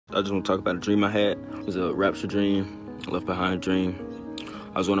I just want to talk about a dream I had. It was a rapture dream, left behind dream.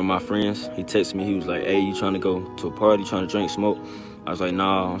 I was one of my friends. He texted me. He was like, "Hey, you trying to go to a party? Trying to drink, smoke?" I was like,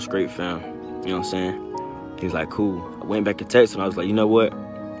 "Nah, I'm straight, fam." You know what I'm saying? He was like, "Cool." I went back to text him. I was like, "You know what? You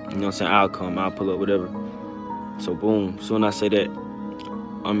know what I'm saying? I'll come. I'll pull up, whatever." So boom. Soon I say that,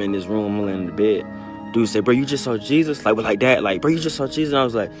 I'm in this room. I'm laying in the bed. Dude said, "Bro, you just saw Jesus?" Like that. Like, "Bro, you just saw Jesus?" And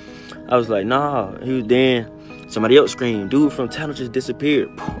I was like, "Nah." He was then. Somebody else screamed, "Dude from town just disappeared."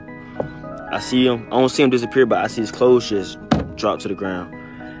 I see him. I don't see him disappear, but I see his clothes just drop to the ground.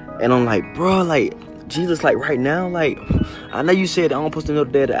 And I'm like, bro, like, Jesus, like, right now, like, I know you said I don't supposed to know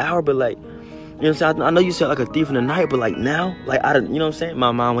the day of the hour, but, like, you know what I'm saying? I know you said, like, a thief in the night, but, like, now, like, you know what I'm saying?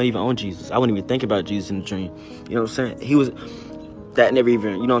 My mind wasn't even on Jesus. I wouldn't even think about Jesus in the dream. You know what I'm saying? That never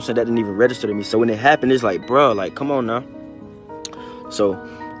even, you know what I'm saying? That didn't even register to me. So when it happened, it's like, bro, like, come on now. So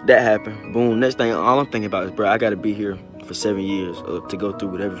that happened. Boom. Next thing, all I'm thinking about is, bro, I got to be here for 7 years to go through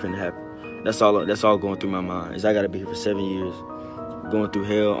with everything that happened. That's all going through my mind, is I got to be here for 7 years, going through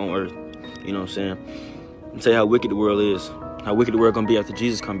hell on earth. You know what I'm saying? I'll tell you how wicked the world is, how wicked the world gonna be after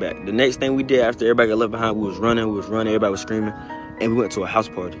Jesus come back. The next thing we did after everybody got left behind, we was running, everybody was screaming, and we went to a house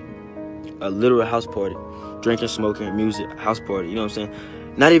party, a literal house party, drinking, smoking, music, house party. You know what I'm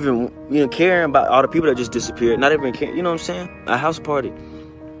saying? Not even, you know, caring about all the people that just disappeared. Not even caring. You know what I'm saying? A house party. You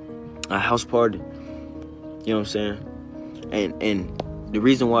know what I'm saying? And the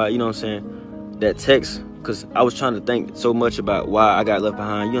reason why, you know what I'm saying, that text, because I was trying to think so much about why I got left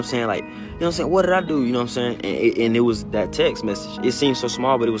behind. You know what I'm saying? Like, you know what I'm saying? What did I do? You know what I'm saying? And it was that text message. It seemed so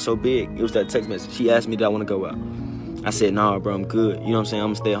small, but it was so big. It was that text message. She asked me, did I want to go out? I said, nah, bro, I'm good. You know what I'm saying? I'm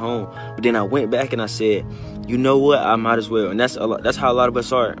going to stay at home. But then I went back and I said, you know what? I might as well. And that's how a lot of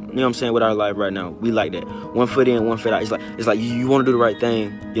us are. You know what I'm saying? With our life right now. We like that. 1 foot in, 1 foot out. It's like you want to do the right thing. You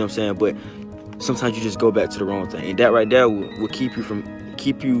know what I'm saying? But sometimes you just go back to the wrong thing. And that right there will keep you,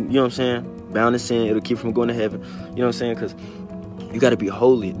 you know what I'm saying, bound in sin. It'll keep you from going to heaven. You know what I'm saying? Because you got to be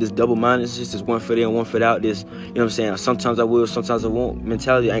holy. This double-mindedness, this 1 foot in, 1 foot out, this, you know what I'm saying, sometimes I will, sometimes I won't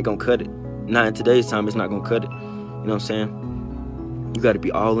mentality ain't going to cut it. Not in today's time, it's not going to cut it. You know what I'm saying? You got to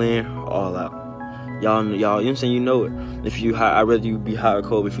be all in, all out. Y'all, you know what I'm saying? You know it. If you high, I'd rather you be hot or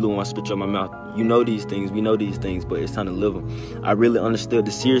cold. If you don't want to spit you out my mouth, you know these things. We know these things, but it's time to live them. I really understood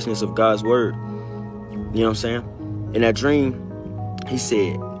the seriousness of God's word. You know what I'm saying? In that dream, he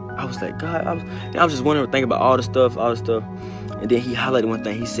said, I was like, God, I was just wondering, thinking about all the stuff. And then he highlighted one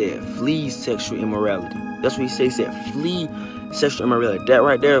thing. He said, flee sexual immorality. That's what he said. He said, flee sexual immorality. That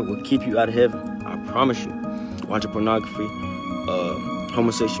right there will keep you out of heaven. I promise you. Watching pornography,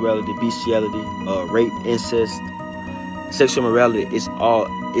 homosexuality, bestiality, rape, incest, sexual immorality.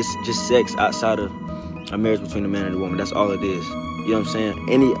 It's just sex outside of a marriage between a man and a woman. That's all it is. You know what I'm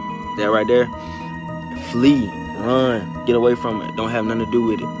saying? That right there, flee, run, get away from it. Don't have nothing to do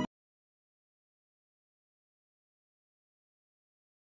with it.